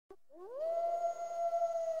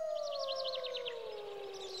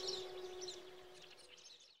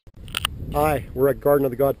Hi, we're at Garden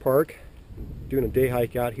of the God Park doing a day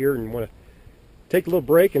hike out here and want to take a little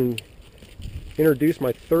break and introduce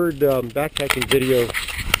my third backpacking video.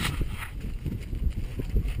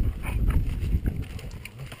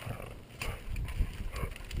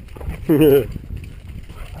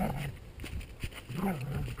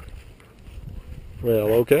 Well,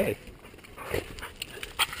 okay.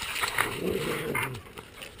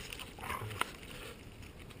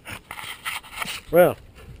 Well,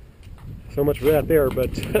 so much for that there, but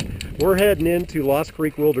we're heading into Lost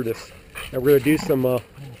Creek Wilderness and we're going to do some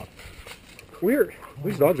weird.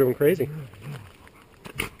 These dogs are going crazy.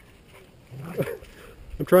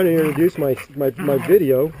 I'm trying to introduce my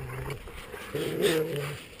video.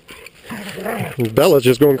 Bella's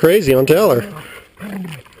just going crazy on Taylor.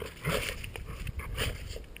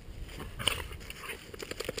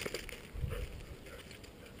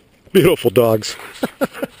 Beautiful dogs.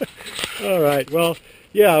 All right, well,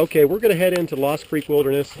 yeah, okay, we're going to head into Lost Creek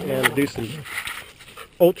Wilderness and do some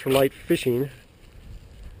ultralight fishing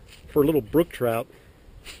for little brook trout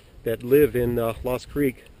that live in Lost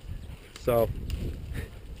Creek. So,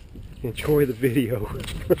 enjoy the video.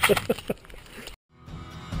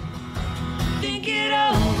 Think it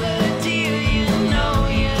over, dear, you know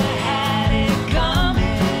you had it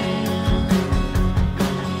coming.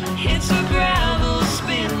 It's a gravel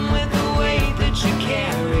spin with the weight that you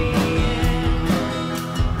carry.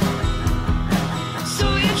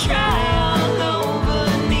 So you try all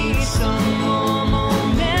over, need some more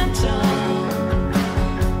momentum.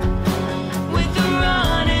 With the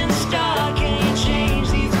running start, can't change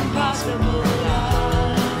these impossible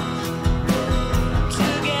odds. To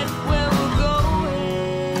get where we're going,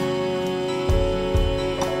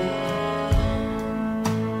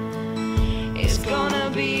 it's gonna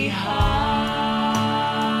be hard.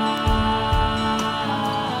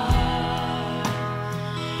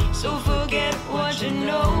 So forget what you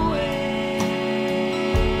know.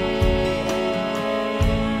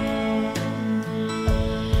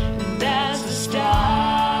 That's the start.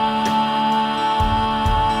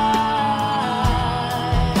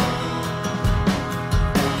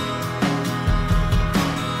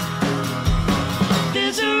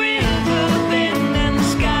 There's a river bend and the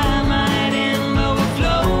sky might end, but we're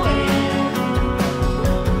flowing.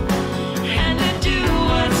 And to do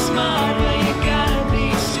what's smart, well, you gotta be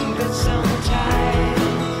stupid sometimes.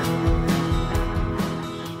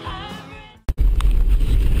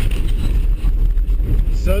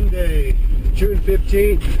 Sunday, June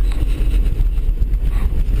 15th,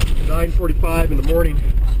 9:45 in the morning.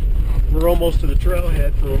 We're almost to the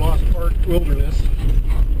trailhead for Lost Park Wilderness.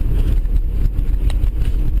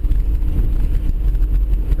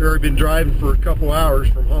 We've already been driving for a couple hours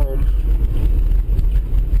from home.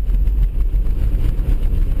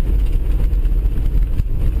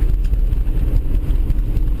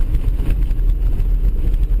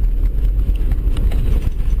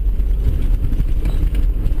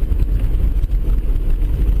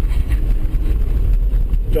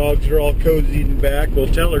 Dogs are all cozied in back. Well,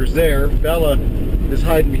 Teller's there. Bella is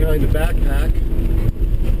hiding behind the backpack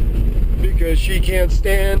because she can't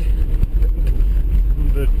stand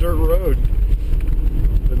the dirt road.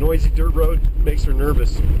 The noisy dirt road makes her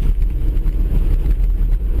nervous.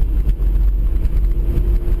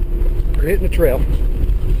 We're hitting the trail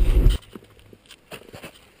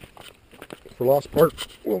for Lost Park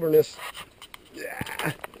Wilderness.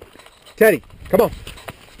 Yeah. Teddy, come on.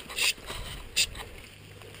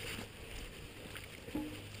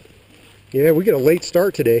 Yeah, we get a late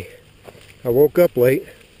start today. I woke up late.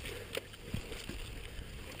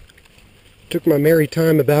 Took my merry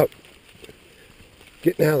time about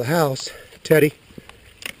getting out of the house. Teddy.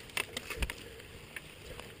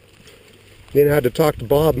 Then I had to talk to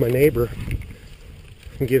Bob, my neighbor,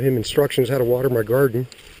 and give him instructions how to water my garden.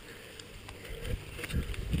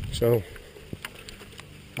 So,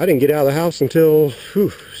 I didn't get out of the house until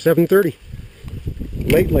 7:30.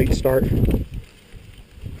 Late start.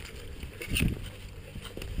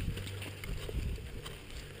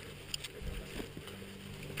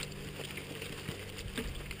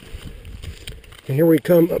 And here we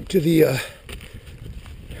come up to the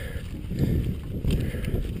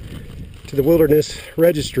wilderness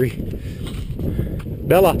registry.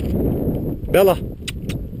 Bella,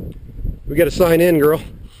 we got to sign in, girl.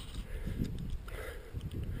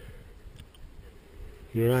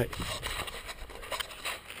 All right,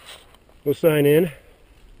 we'll sign in.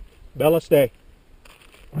 Bella, stay,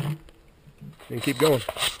 and keep going.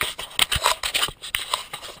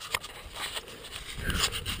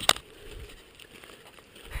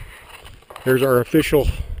 There's our official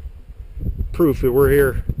proof that we're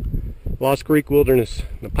here. Lost Creek Wilderness,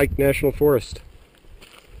 the Pike National Forest.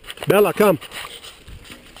 Bella, come.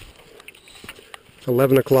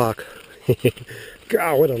 11 o'clock.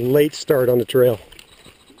 God, what a late start on the trail.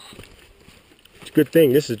 It's a good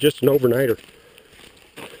thing this is just an overnighter.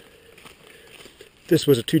 If this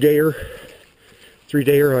was a 2-dayer,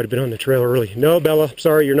 3-dayer, I'd have been on the trail early. No, Bella,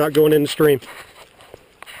 sorry, you're not going in the stream.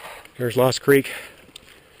 There's Lost Creek.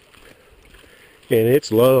 And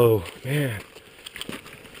it's low, man.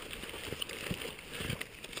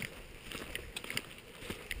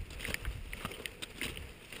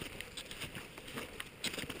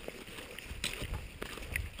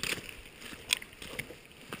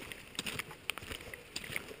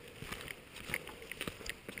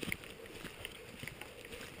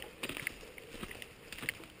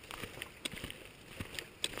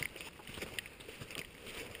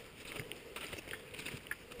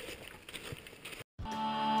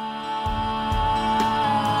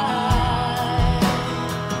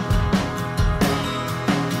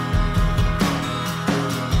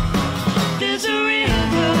 There's a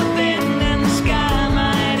river bend and the sky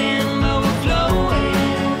might end overflowing.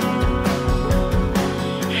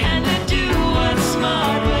 And to do what's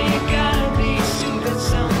smart, well, you gotta be stupid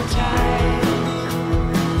sometimes.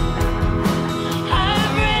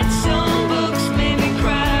 I've read some books, made me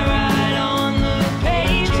cry right on the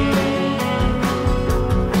pages.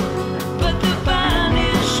 But the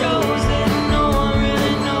binding shows that no one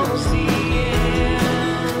really knows the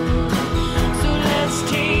end. So let's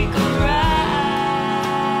take a ride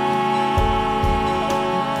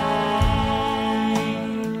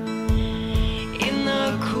in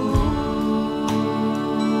the cool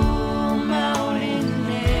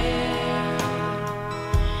mountain air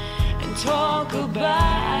and talk about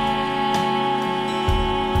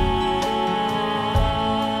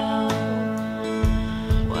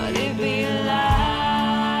what it'd be like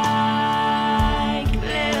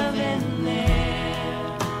living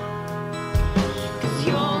there. 'Cause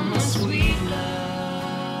you're my sweet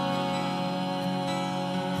love,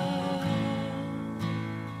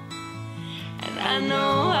 and I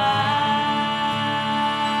know I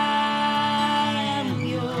am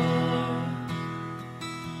yours,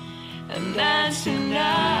 and that's enough.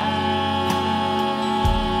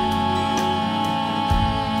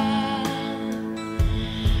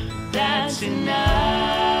 That's enough.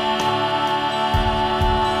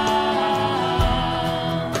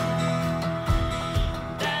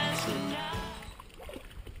 That's enough.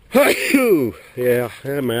 Achoo! Yeah, I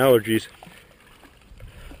have my allergies.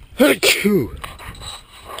 Achoo!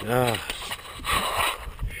 Ah.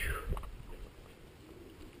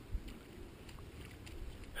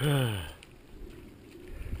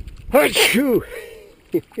 Achoo!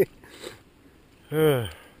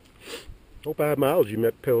 Hope I have my allergy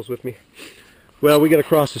pills with me. Well, we got to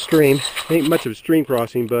cross the stream. Ain't much of a stream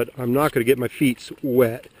crossing, but I'm not going to get my feet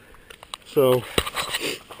wet. So,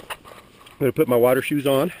 I'm going to put my water shoes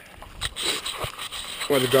on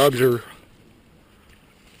while the dogs are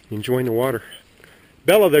enjoying the water.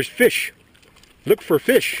 Bella, there's fish. Look for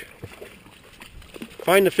fish.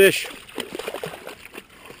 Find the fish.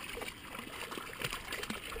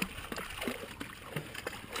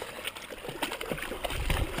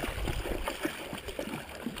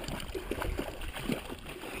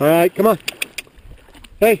 All right, come on.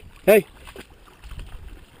 Hey, hey.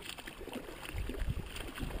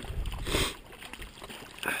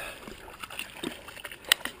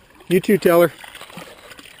 You too, Teller.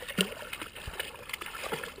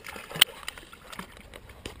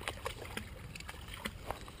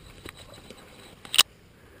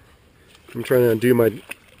 I'm trying to undo my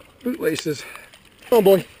bootlaces. Oh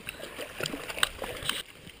boy.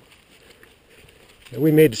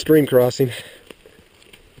 We made the stream crossing.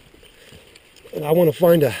 And I want to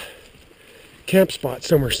find a camp spot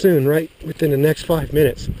somewhere soon, right within the next 5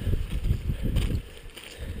 minutes.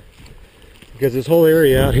 Because this whole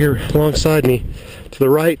area out here alongside me, to the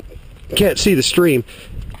right, you can't see the stream,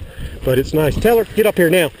 but it's nice. Taylor, get up here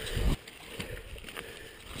now.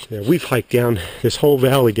 Yeah, we've hiked down this whole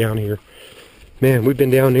valley down here. Man, we've been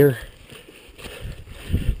down there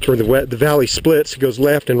to where the valley splits. It goes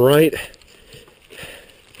left and right.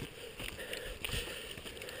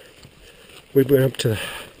 We went up to,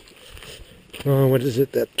 oh, what is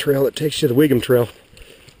it, that trail that takes you to the Wiggum Trail.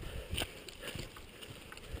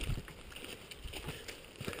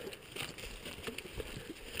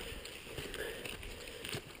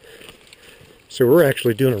 So we're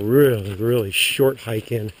actually doing a really, really short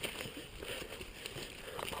hike in.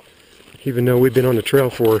 Even though we've been on the trail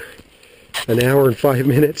for an hour and 5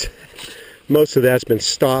 minutes, most of that's been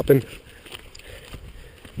stopping.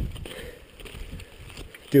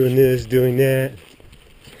 doing this, doing that.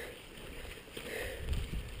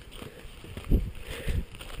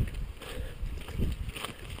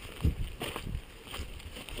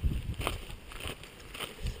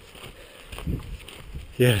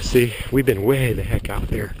 Yeah, see, we've been way the heck out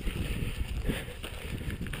there.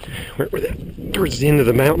 We're towards the end of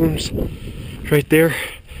the mountains, right there.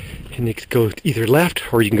 And you can go either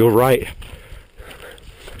left or you can go right.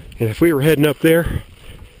 And if we were heading up there,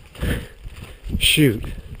 shoot.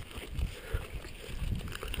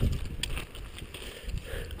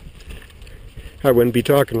 I wouldn't be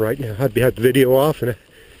talking right now. I'd have the video off and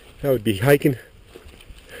I would be hiking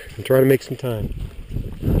and trying to make some time.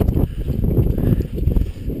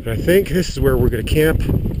 But I think this is where we're going to camp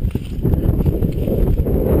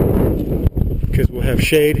because we'll have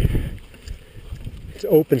shade. It's an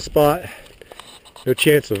open spot. No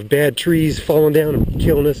chance of bad trees falling down and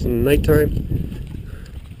killing us in the nighttime.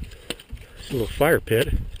 It's a little fire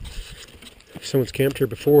pit. Someone's camped here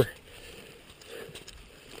before.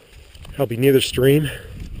 I'll be near the stream.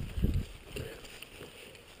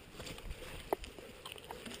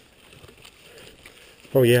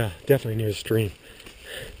 Oh yeah, definitely near the stream.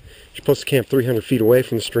 You're supposed to camp 300 feet away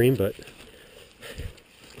from the stream, but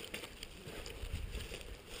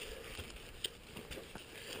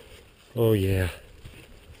oh yeah.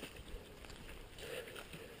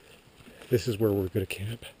 This is where we're going to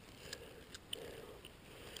camp.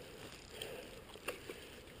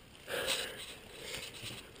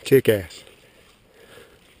 Kick ass.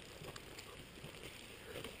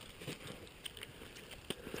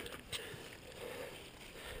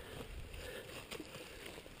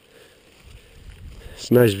 It's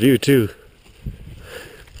a nice view too.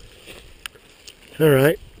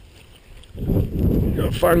 Alright.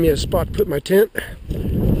 Gonna find me a spot to put my tent.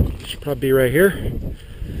 Should probably be right here.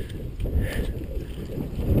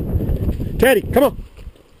 Teddy, come on!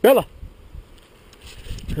 Bella!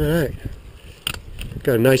 Alright.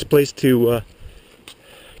 Got a nice place to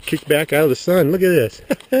kick back out of the sun. Look at this.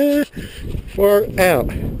 Far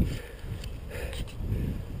out.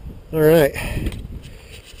 Alright.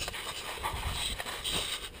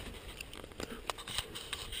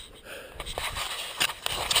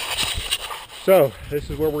 So, this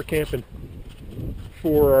is where we're camping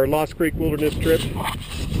for our Lost Creek Wilderness trip,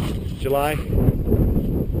 July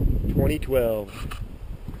 2012.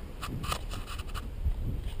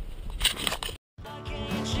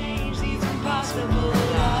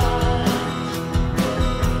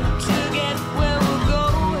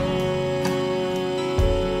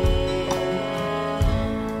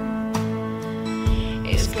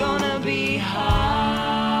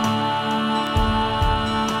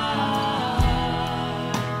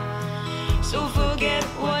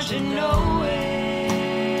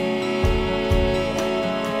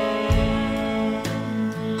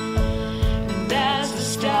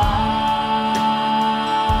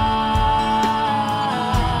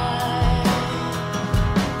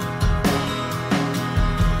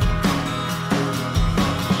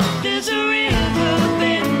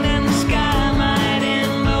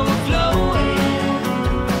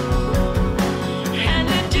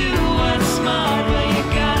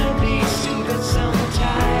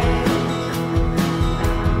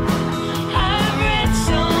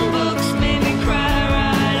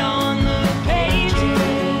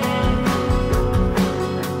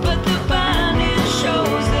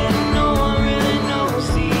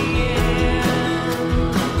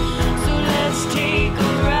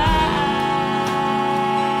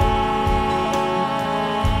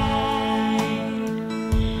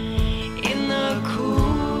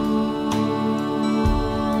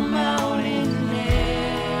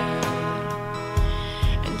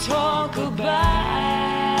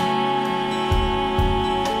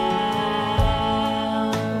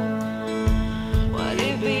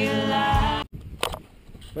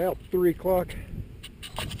 Well, 3 o'clock,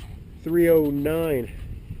 3:09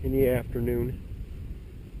 in the afternoon.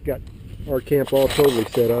 Got our camp all totally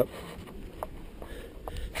set up.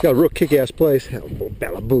 It's got a real kick-ass place. Oh,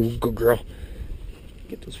 Bella Boo, good girl.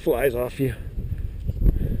 Get those flies off you.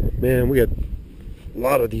 Man, we got a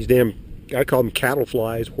lot of these damn, I call them cattle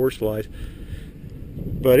flies, horse flies.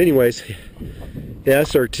 But anyways, yeah,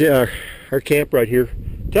 that's our camp right here.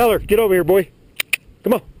 Tyler, get over here, boy.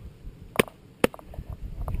 Come on.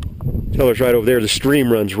 Teller's right over there. The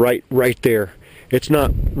stream runs right there. It's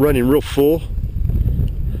not running real full,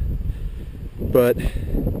 but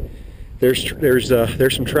there's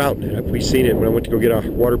some trout in it. We've seen it when I went to go get our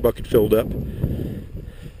water bucket filled up.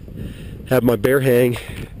 Have my bear hang.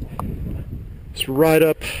 It's right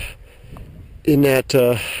up in that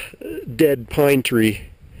dead pine tree.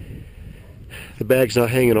 The bag's not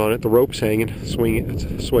hanging on it. The rope's hanging, it's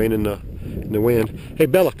swaying in the wind. Hey,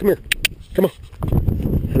 Bella, come here. Come on.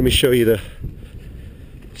 Let me show you the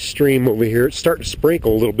stream over here. It's starting to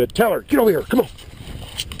sprinkle a little bit. Tell her, get over here. Come on.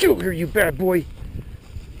 Get over here, you bad boy.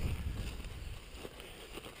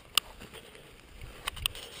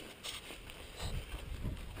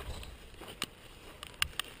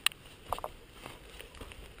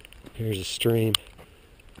 Here's a stream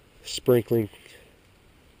sprinkling.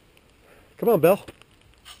 Come on, Belle.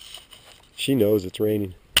 She knows it's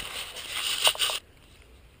raining.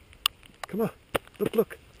 Come on. Look,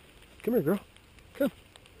 look. Come here, girl. Come.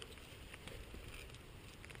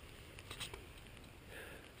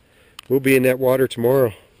 We'll be in that water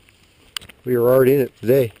tomorrow. We were already in it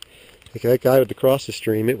today. Like that guy with across the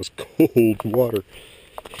stream, it was cold water.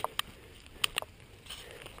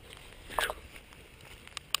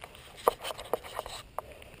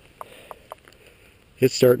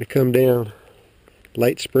 It's starting to come down.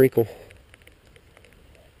 Light sprinkle.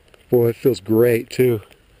 Boy, it feels great too.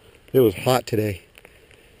 It was hot today.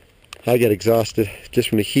 I get exhausted just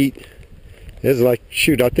from the heat. It's like,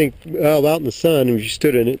 shoot, I think out in the sun, if you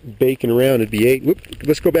stood in it baking around, it'd be 8. Whoop,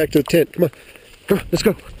 let's go back to the tent. Come on. Come on, let's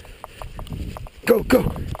go. Go,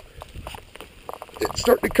 go. It's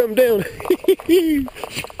starting to come down.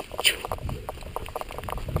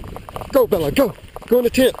 Go, Bella, go. Go in the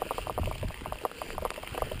tent.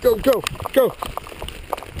 Go, go, go.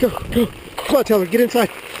 Go, go. Come on, Taylor, get inside.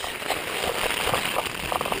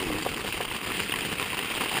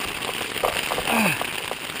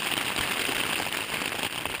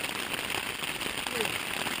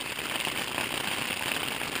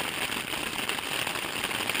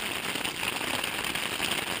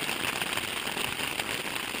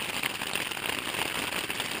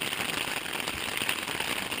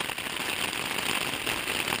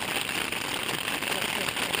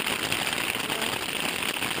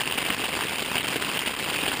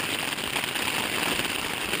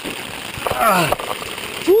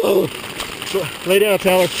 Whoa. Lay down,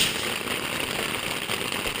 Tyler.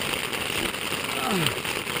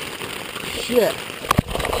 Shit.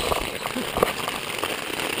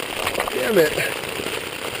 Damn it.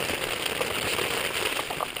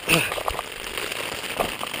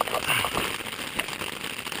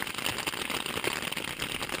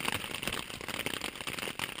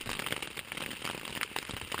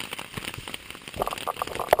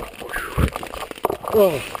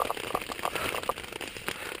 Oh.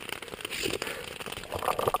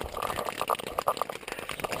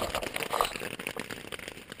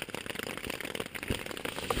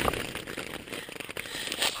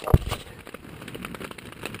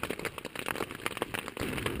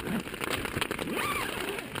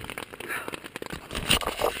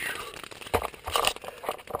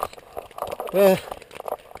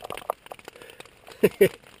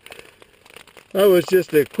 That was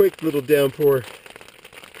just a quick little downpour.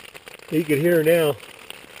 You can hear now.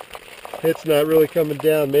 It's not really coming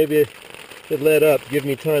down. Maybe it let up. Give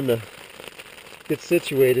me time to get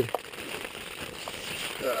situated.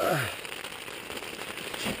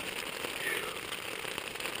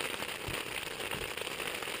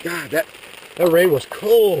 God, that rain was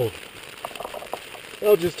cold. I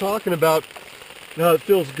was just talking about how it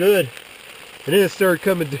feels good. And then it started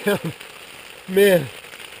coming down. Man,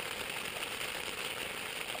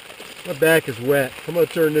 my back is wet. I'm going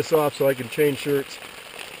to turn this off so I can change shirts.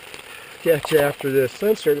 Catch you after this.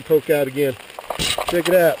 Sun's starting to poke out again. Check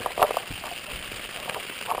it out.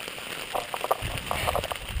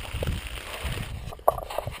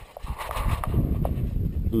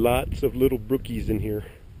 Lots of little brookies in here.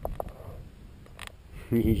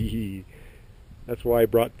 That's why I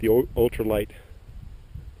brought the ultralight.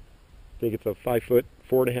 I think it's a 5 foot,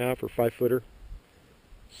 4.5 or 5 footer.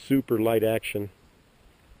 Super light action.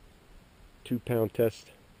 2-pound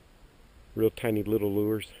test. Real tiny little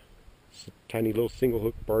lures. Tiny little single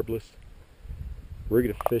hook barbless. We're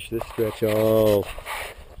going to fish this stretch all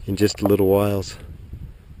in just a little whiles.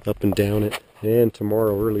 Up and down it. And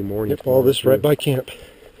tomorrow early morning. Yep, all this right by camp.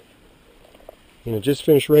 And it just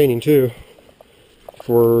finished raining too.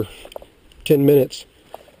 For 10 minutes.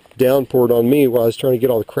 Downpoured on me while I was trying to get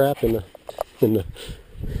all the crap in the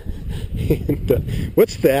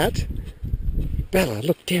what's that? Bella,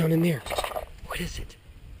 look down in there. What is it?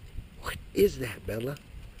 What is that, Bella?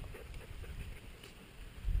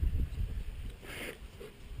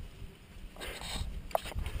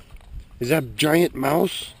 Is that a giant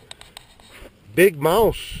mouse? Big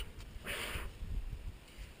mouse.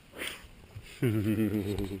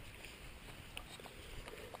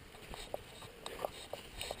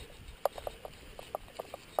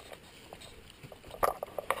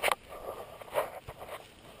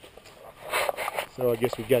 So I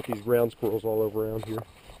guess we got these ground squirrels all over around here.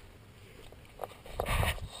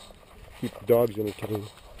 Keep the dogs entertained.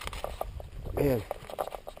 Man,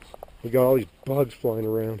 we got all these bugs flying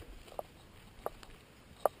around.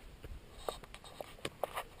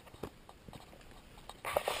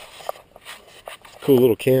 Cool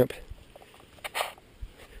little camp.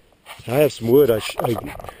 I have some wood. I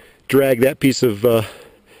dragged that piece of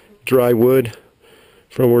dry wood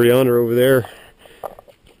from where yonder over there,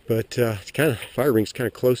 but it's kind of, fire ring's kind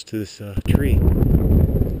of close to this tree.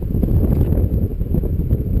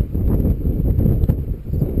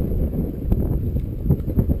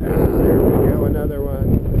 There we go, another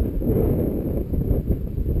one.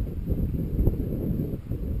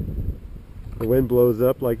 The wind blows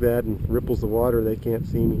up like that and ripples the water. They can't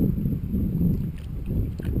see me.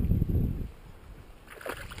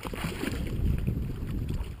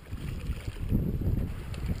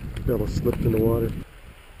 Fella slipped in the water.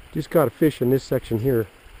 Just caught a fish in this section here.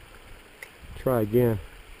 Try again.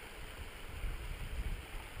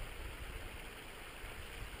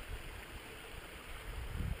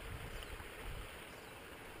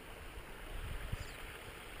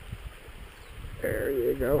 There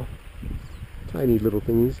you go. Tiny little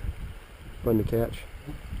thingies. Fun to catch.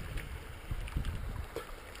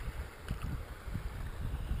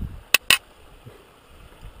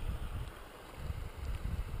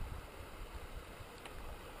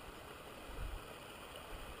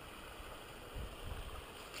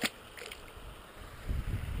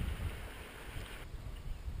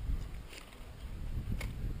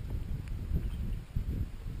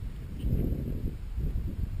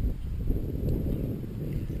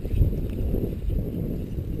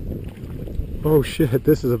 Oh shit,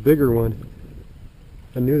 this is a bigger one.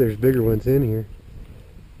 I knew there's bigger ones in here.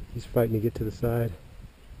 He's fighting to get to the side.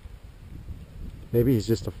 Maybe he's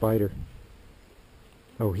just a fighter.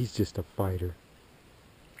 Oh, he's just a fighter.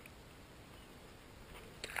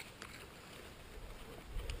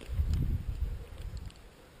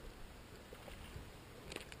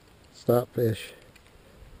 Stop fish.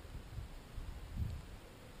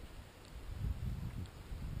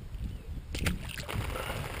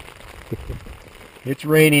 It's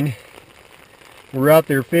raining. We're out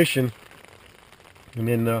there fishing, and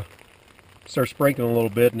then started sprinkling a little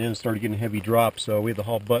bit, and then started getting heavy drops. So we had to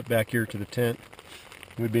haul butt back here to the tent.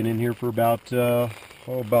 We've been in here for about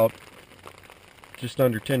about just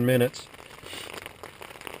under 10 minutes,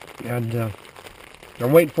 and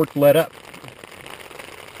I'm waiting for it to let up.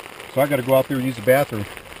 So I got to go out there and use the bathroom.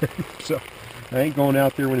 So I ain't going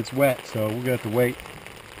out there when it's wet. So we're gonna have to wait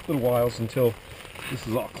a little while until this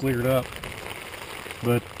is all cleared up.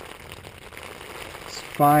 But it's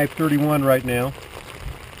 5:31 right now,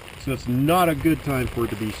 so it's not a good time for it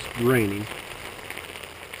to be raining,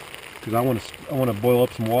 because I want to boil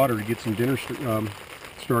up some water to get some dinner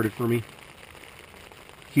started for me.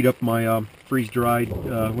 Heat up my freeze-dried.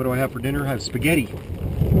 What do I have for dinner? I have spaghetti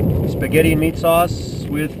and meat sauce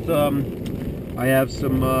with. I have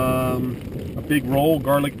some a big roll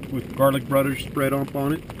with garlic butter spread up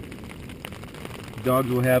on it. Dogs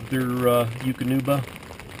will have their yucanuba,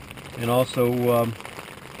 and also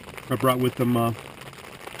I brought with them the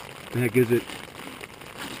heck is it,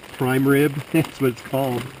 prime rib? That's what it's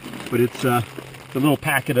called, but it's a little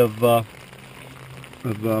packet of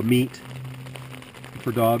meat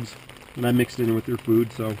for dogs, and I mixed it in with their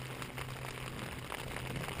food. So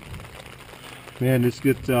man, this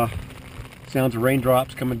good sounds of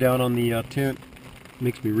raindrops coming down on the tent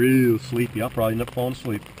makes me real sleepy. I'll probably end up falling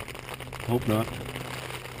asleep. Hope not.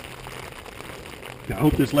 I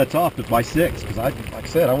hope this lets off by 6, because like I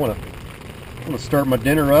said, I want to start my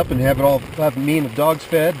dinner up and have me and the dogs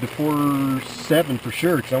fed before 7 for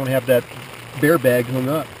sure, because I want to have that bear bag hung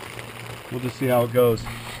up. We'll just see how it goes.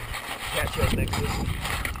 Catch you up next week.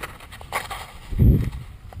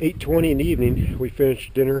 8:20 in the evening, we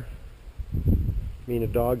finished dinner. Me and the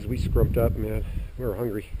dogs, we scrumped up, man. We were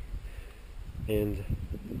hungry. And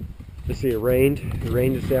let's see, it rained. It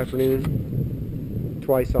rained this afternoon,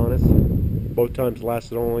 twice on us. Both times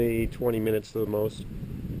lasted only 20 minutes to the most.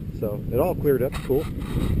 So it all cleared up, cool.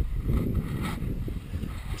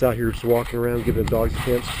 It's out here just walking around, giving the dogs a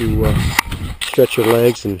chance to stretch their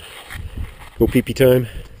legs and go pee-pee time.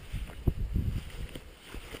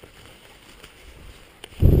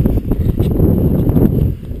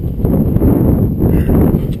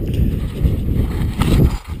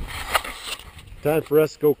 Time for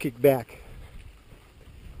us to go kick back.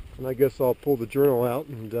 And I guess I'll pull the journal out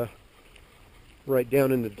and write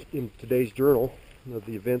down in today's journal of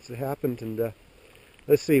the events that happened. And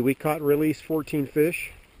let's see, we caught and released 14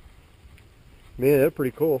 fish. Man, that's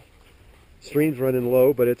pretty cool. Stream's running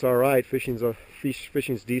low, but it's all right. Fishing's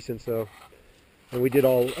decent. So, and we did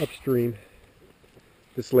all upstream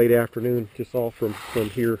this late afternoon, just all from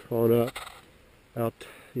here on up, out,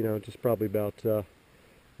 you know, just probably about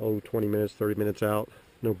 20 minutes, 30 minutes out.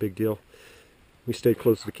 No big deal. We stayed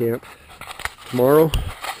close to the camp. Tomorrow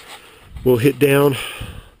we'll hit down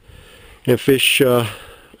and fish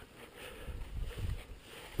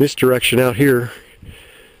this direction out here.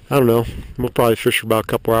 I don't know. We'll probably fish for about a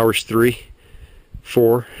couple hours, 3,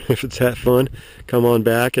 4, if it's that fun. Come on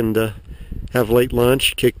back and have late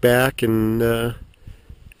lunch, kick back, and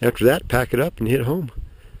after that, pack it up and hit home.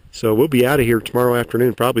 So we'll be out of here tomorrow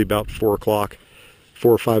afternoon, probably about 4 o'clock,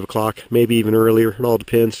 4 or 5 o'clock, maybe even earlier. It all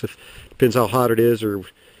depends. Depends how hot it is or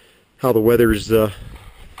how the weather's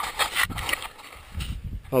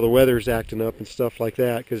acting up and stuff like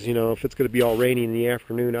that. Because, you know, if it's going to be all rainy in the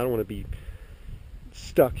afternoon, I don't want to be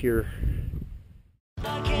stuck here.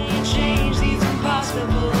 I can't change these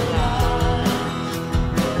impossible lies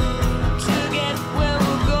to get where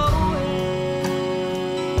we're going.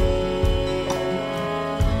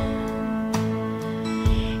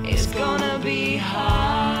 It's gonna be hard,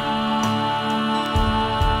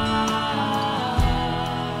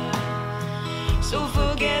 so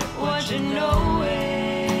forget what you know.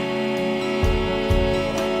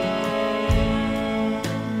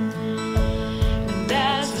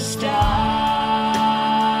 That's the start.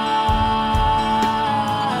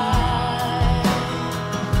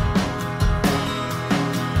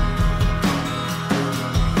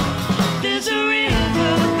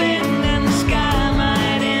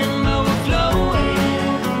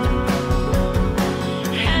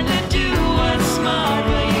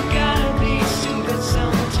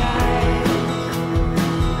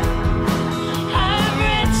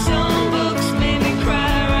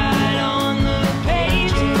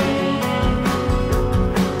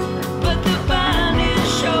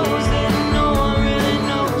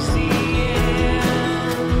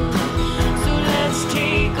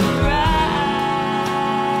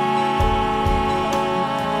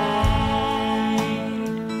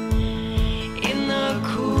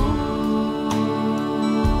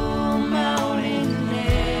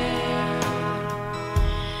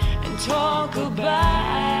 Talk about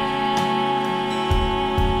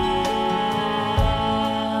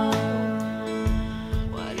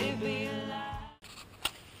what it be like.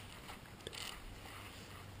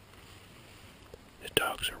 The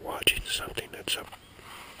dogs are watching something that's up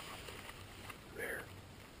there.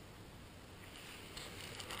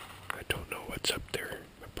 I don't know what's up there,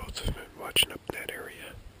 but both of them have been watching up in that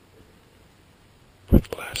area for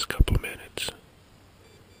the last couple minutes.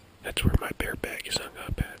 That's where my bear bag is hung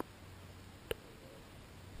up at.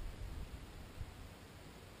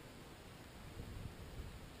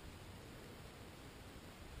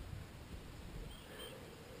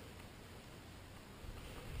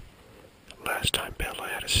 Last time Bella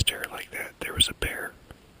had a stare like that, there was a bear.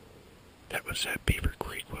 That was at Beaver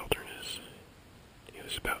Creek Wilderness. He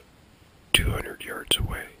was about 200 yards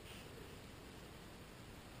away.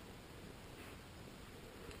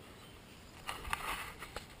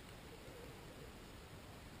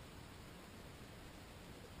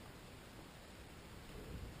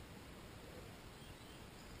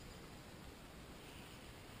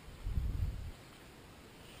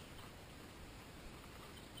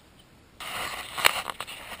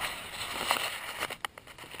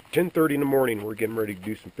 "10:30 in the morning, we're getting ready to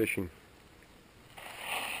do some fishing.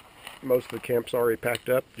 Most of the camp's already packed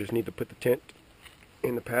up. Just need to put the tent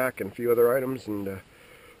in the pack and a few other items, and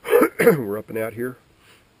we're up and out here.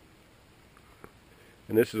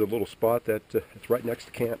 And this is a little spot that it's right next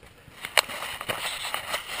to camp.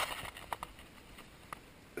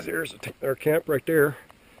 There's our camp right there.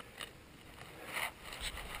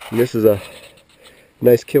 And this is a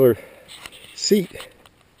nice killer seat.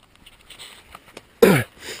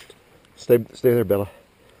 Stay there, Bella.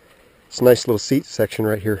 It's a nice little seat section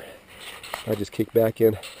right here. I just kick back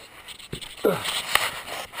in.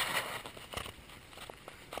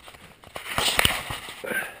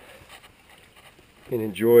 And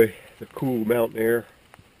enjoy the cool mountain air.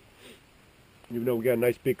 Even though we got a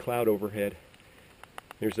nice big cloud overhead.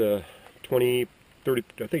 There's a 20, 30,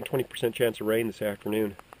 I think 20% chance of rain this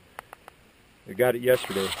afternoon. I got it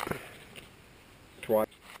yesterday. Twice.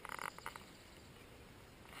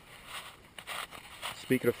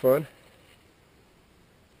 Speaking of fun,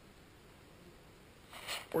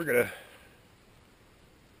 we're gonna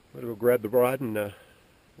go grab the rod and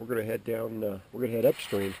we're gonna head down. We're gonna head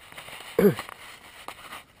upstream.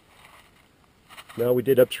 Now we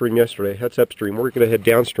did upstream yesterday. That's upstream. We're gonna head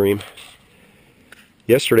downstream.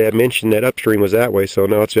 Yesterday I mentioned that upstream was that way, so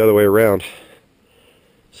now it's the other way around.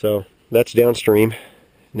 So that's downstream,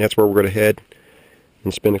 and that's where we're going to head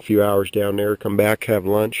and spend a few hours down there, come back, have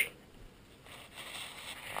lunch,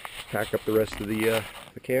 pack up the rest of the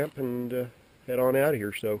camp, and head on out of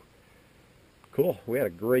here. So cool. We had a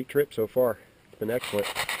great trip so far. It's been excellent.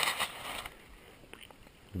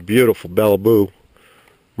 Beautiful Bellaboo.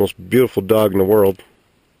 Most beautiful dog in the world.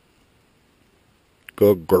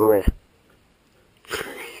 Good girl.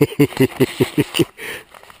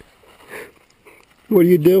 What are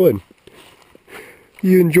you doing?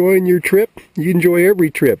 You enjoying your trip? You enjoy every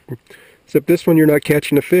trip. Except this one you're not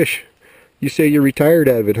catching a fish. You say you're retired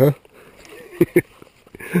out of it, huh?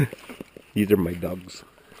 These are my dogs.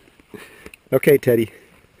 Okay, Teddy.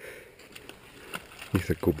 He's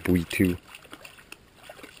a good boy too.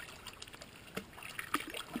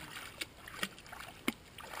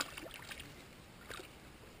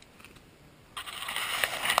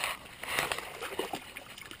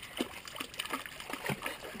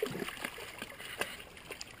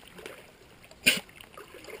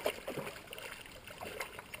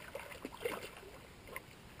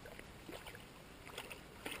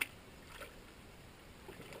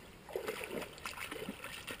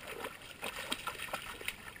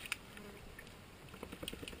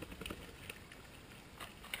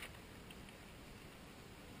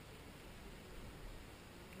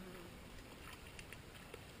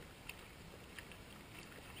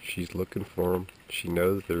 She's looking for them. She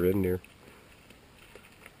knows they're in there.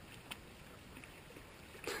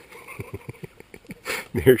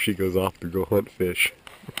 There she goes off to go hunt fish.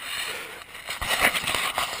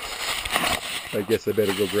 I guess I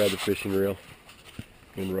better go grab the fishing reel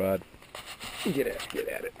and rod. Get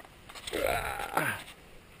at it. Ah.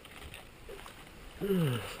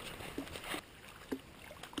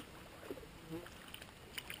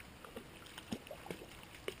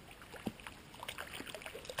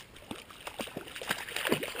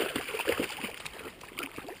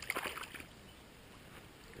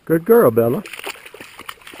 Good girl, Bella.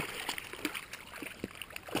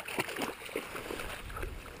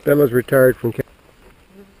 Bella's retired from camp.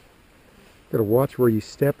 Gotta watch where you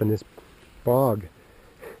step in this bog.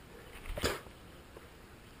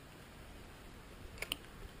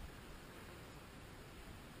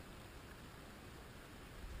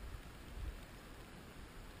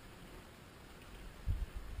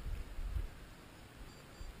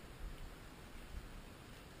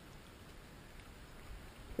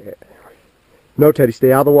 No, Teddy,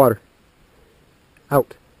 stay out of the water.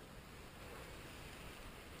 Out.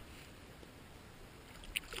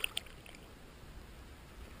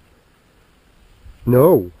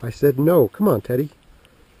 No, I said no. Come on, Teddy.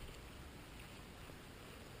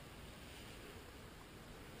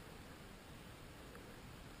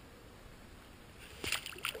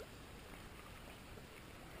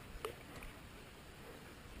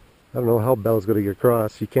 I don't know how Bella's going to get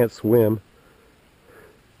across. She can't swim.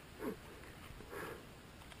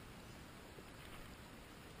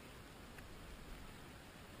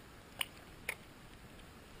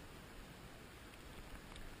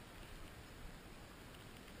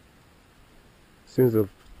 As soon as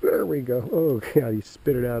there we go. Oh God, he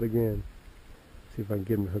spit it out again. See if I can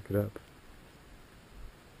get him to hook it up.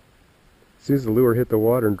 As soon as the lure hit the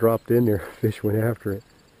water and dropped in there, fish went after it.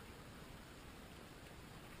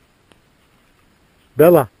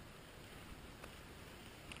 Bella.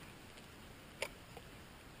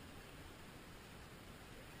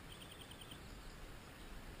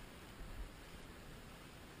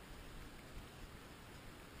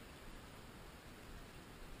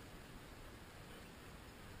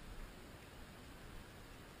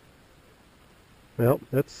 Well,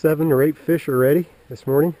 that's 7 or 8 fish already this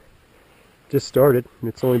morning. Just started.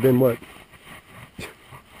 It's only been, what,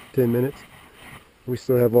 10 minutes. We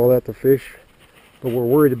still have all that to fish. But we're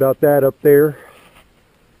worried about that up there.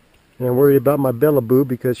 And I'm worried about my Bellaboo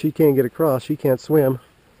because she can't get across. She can't swim.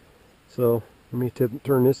 So let me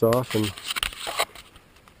turn this off and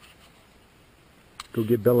go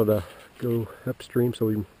get Bella to go upstream so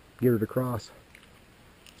we can get her to cross.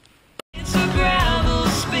 It's a gravel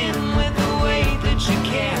spin with the weight that you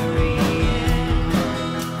carry.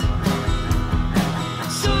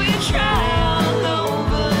 So you try all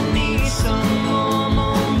over, need some more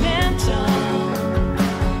momentum.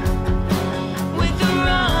 With the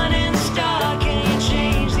running start, can you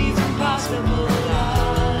change these impossible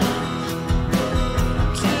odds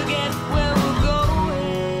to get where we're going?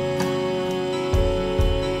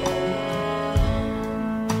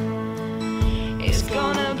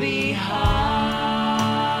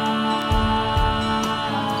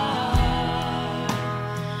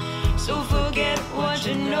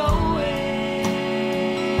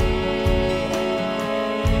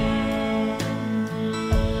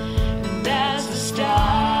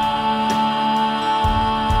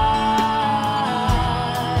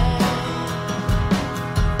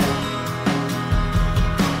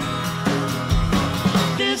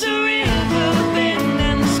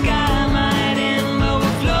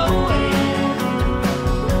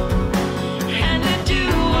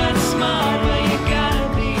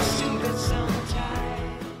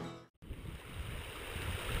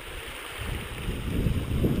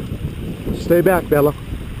 Stay back, Bella.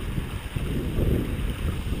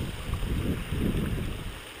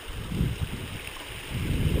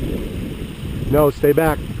 No, stay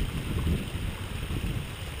back.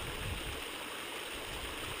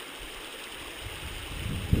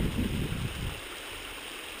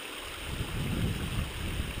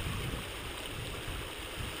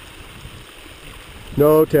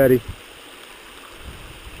 No, Teddy.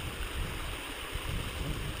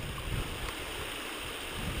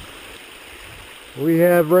 We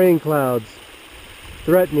have rain clouds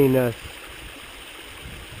threatening us.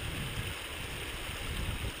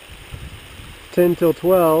 10 till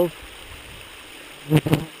 12.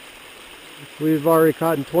 We've already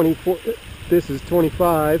caught in 24. This is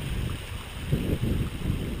 25.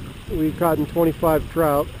 We've caught in 25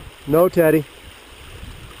 trout. No, Teddy.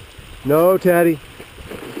 No, Teddy.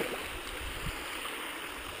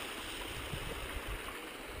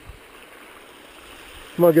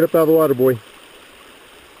 Come on, get up out of the water, boy.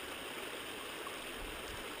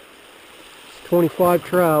 It's 25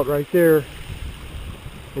 trout right there.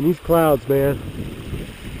 And these clouds, man,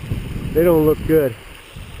 they don't look good.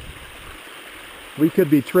 We could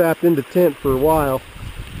be trapped in the tent for a while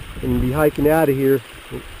and be hiking out of here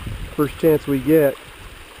first chance we get.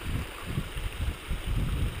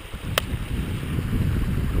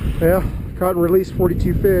 Well, caught and released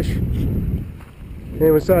 42 fish. And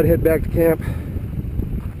we decided to head back to camp.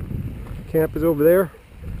 Camp is over there.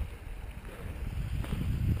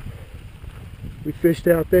 We fished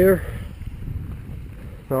out there.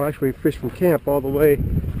 Well, actually we fished from camp all the way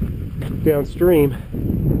downstream.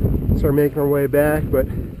 Started making our way back, but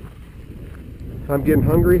I'm getting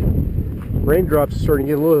hungry. Raindrops are starting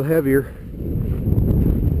to get a little heavier.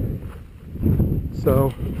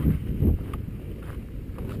 So,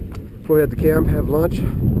 go ahead to camp, have lunch,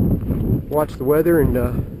 watch the weather, and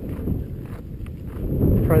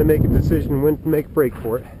try to make a decision when to make a break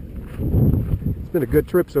for it. It's been a good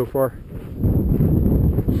trip so far.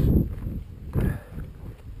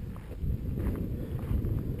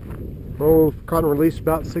 Oh, we've caught and released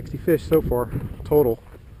about 60 fish so far, total,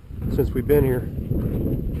 since we've been here.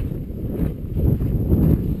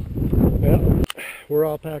 Well, we're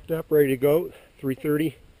all packed up, ready to go,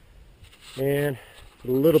 3:30, and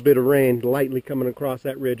a little bit of rain lightly coming across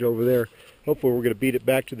that ridge over there. Hopefully we're going to beat it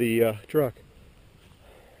back to the truck.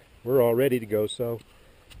 We're all ready to go, so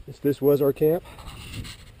this was our camp.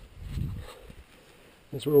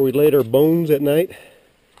 This is where we laid our bones at night.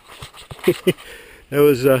 That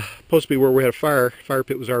was supposed to be where we had a fire. Fire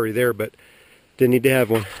pit was already there, but didn't need to have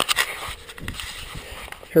one.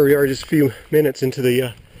 Here we are, just a few minutes into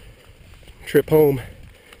the trip home.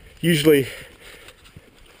 Usually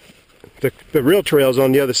the real trail's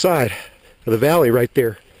on the other side of the valley right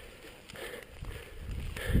there.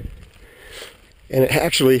 And it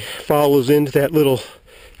actually follows into that little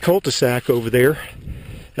cul-de-sac over there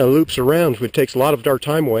and loops around, which takes a lot of our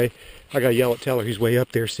time away. I gotta yell at Teller, he's way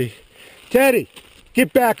up there, see? Teddy,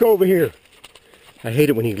 get back over here. I hate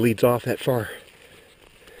it when he leads off that far.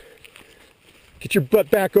 Get your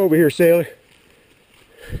butt back over here, sailor.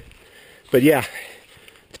 But yeah,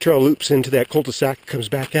 the trail loops into that cul-de-sac, comes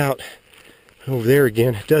back out over there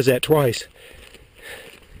again. It does that twice.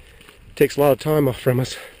 Takes a lot of time off from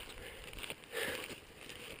us.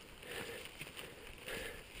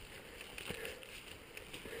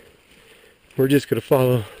 We're just going to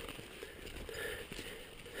follow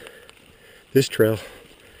this trail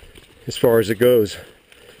as far as it goes.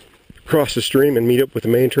 Cross the stream and meet up with the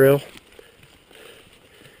main trail.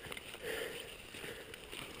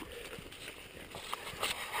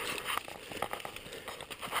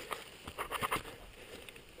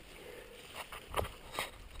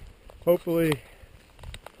 Hopefully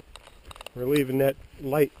we're leaving that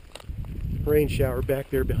light rain shower back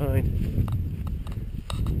there behind.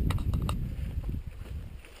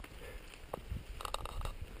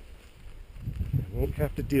 Won't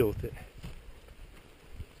have to deal with it.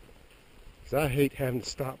 'Cause I hate having to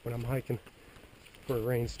stop when I'm hiking for a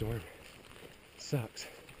rainstorm. It sucks.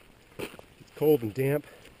 It's cold and damp.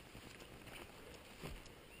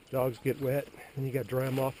 Dogs get wet, and you got to dry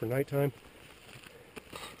them off for nighttime.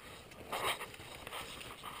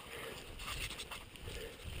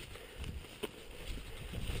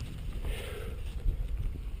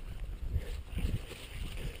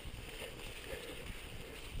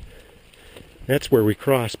 That's where we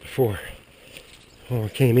crossed before. Oh,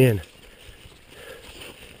 it came in.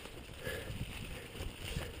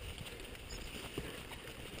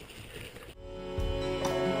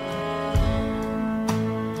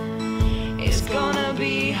 It's gonna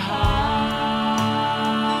be hard,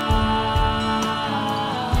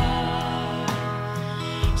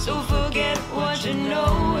 so forget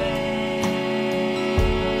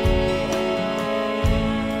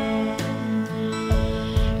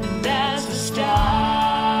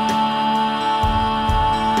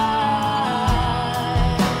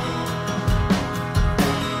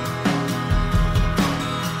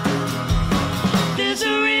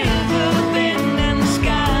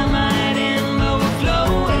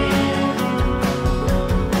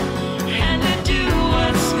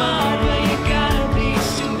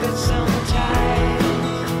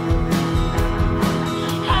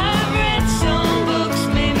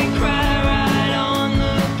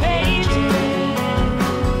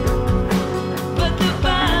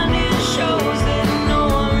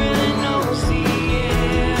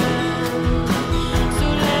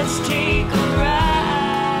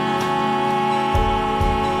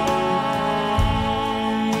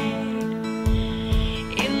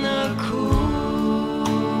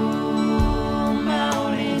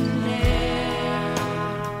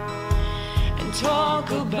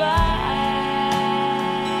bound.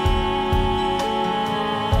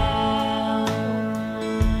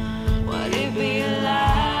 What it be like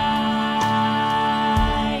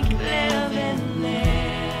living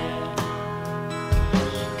there?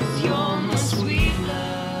 'Cause you're my sweet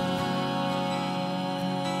love,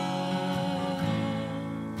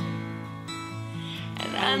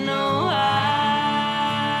 and I know I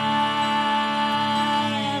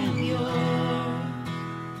am yours,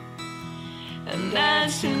 and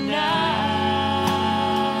that's enough.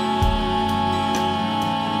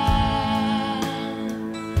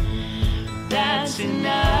 That's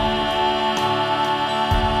enough.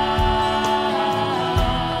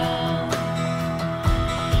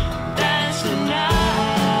 That's enough.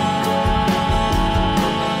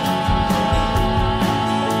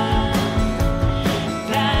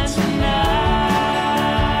 That's enough.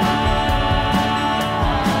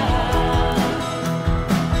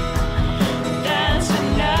 That's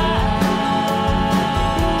enough.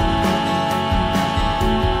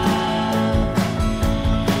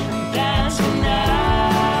 That's enough.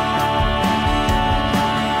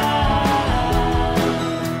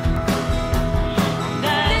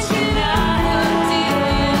 That's enough. Dear,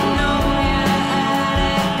 you know you had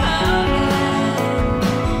it coming.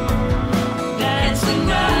 That's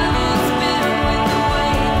enough. It's better with the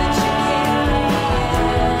way that you carry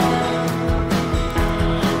it.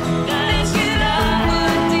 That's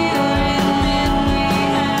enough. Dear, admit we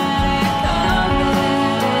had it coming.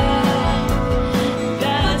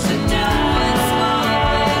 That's enough. It's smart,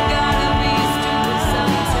 but you gotta be stupid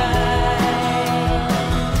sometimes.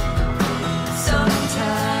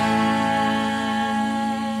 Sometimes.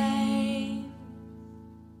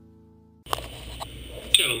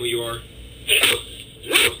 Tell them who you are.